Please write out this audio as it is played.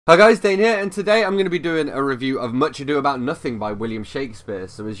Hi guys, Dane here, and today I'm going to be doing a review of Much Ado About Nothing by William Shakespeare.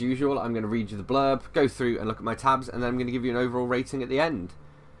 So as usual, I'm going to read you the blurb, go through and look at my tabs, and then I'm going to give you an overall rating at the end.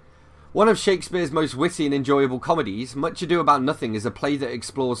 One of Shakespeare's most witty and enjoyable comedies, Much Ado About Nothing is a play that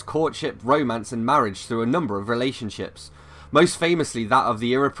explores courtship, romance and marriage through a number of relationships. Most famously that of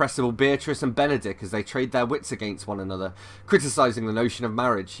the irrepressible Beatrice and Benedick as they trade their wits against one another, criticising the notion of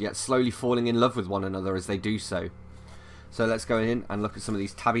marriage, yet slowly falling in love with one another as they do so. So let's go in and look at some of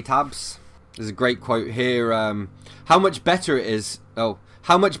these tabby tabs. There's a great quote here. How much better is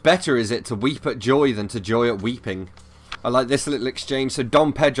it to weep at joy than to joy at weeping? I like this little exchange. So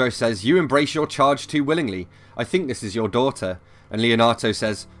Don Pedro says, "You embrace your charge too willingly. I think this is your daughter." And Leonardo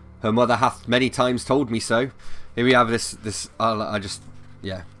says, "Her mother hath many times told me so." Here we have this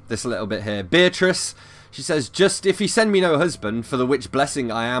little bit here. Beatrice, she says, "Just if he send me no husband, for the which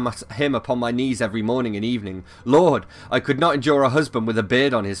blessing I am at him upon my knees every morning and evening. Lord, I could not endure a husband with a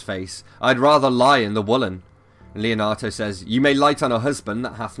beard on his face. I'd rather lie in the woolen." And Leonardo says, "You may light on a husband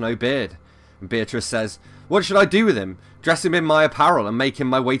that hath no beard." And Beatrice says, "What should I do with him? Dress him in my apparel and make him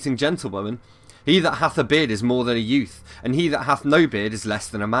my waiting gentlewoman? He that hath a beard is more than a youth, and he that hath no beard is less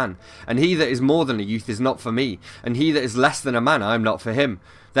than a man. And he that is more than a youth is not for me, and he that is less than a man I am not for him.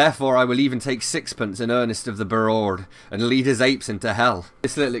 Therefore I will even take sixpence in earnest of the Burord, and lead his apes into hell."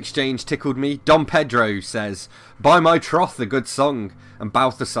 This little exchange tickled me. Don Pedro says, "By my troth, a good song." And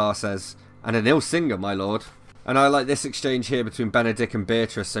Balthasar says, "And an ill singer, my lord." And I like this exchange here between Benedick and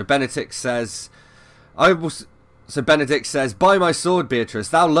Beatrice. So Benedick says, "By my sword, Beatrice,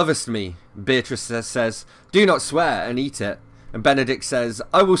 thou lovest me." Beatrice says, "Do not swear, and eat it." And Benedick says,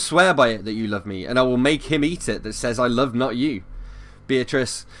 "I will swear by it that you love me, and I will make him eat it that says I love not you."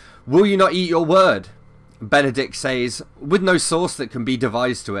 Beatrice, "Will you not eat your word?" Benedick says, "With no sauce that can be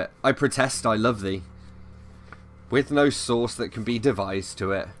devised to it, I protest I love thee." With no sauce that can be devised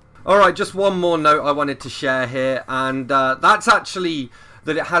to it. Alright, just one more note I wanted to share here, and that's actually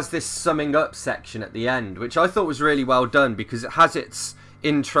that it has this summing up section at the end, which I thought was really well done, because it has its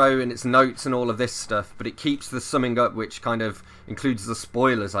intro and its notes and all of this stuff, but it keeps the summing up, which kind of includes the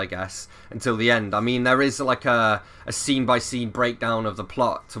spoilers, I guess, until the end. I mean, there is like a scene by scene breakdown of the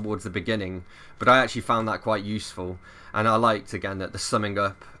plot towards the beginning, but I actually found that quite useful, and I liked again that the summing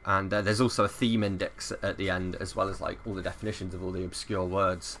up, and there's also a theme index at the end, as well as like all the definitions of all the obscure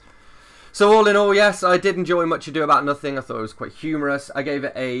words. So all in all, yes, I did enjoy Much Ado About Nothing. I thought it was quite humorous. I gave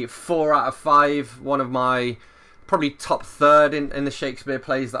it a 4 out of 5, one of my probably top third in the Shakespeare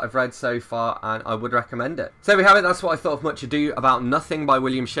plays that I've read so far, and I would recommend it. So there we have it, that's what I thought of Much Ado About Nothing by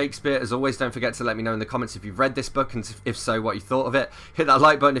William Shakespeare. As always, don't forget to let me know in the comments if you've read this book, and if so, what you thought of it. Hit that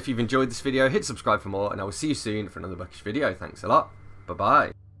like button if you've enjoyed this video, hit subscribe for more, and I will see you soon for another bookish video. Thanks a lot, bye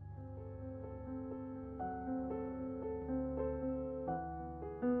bye.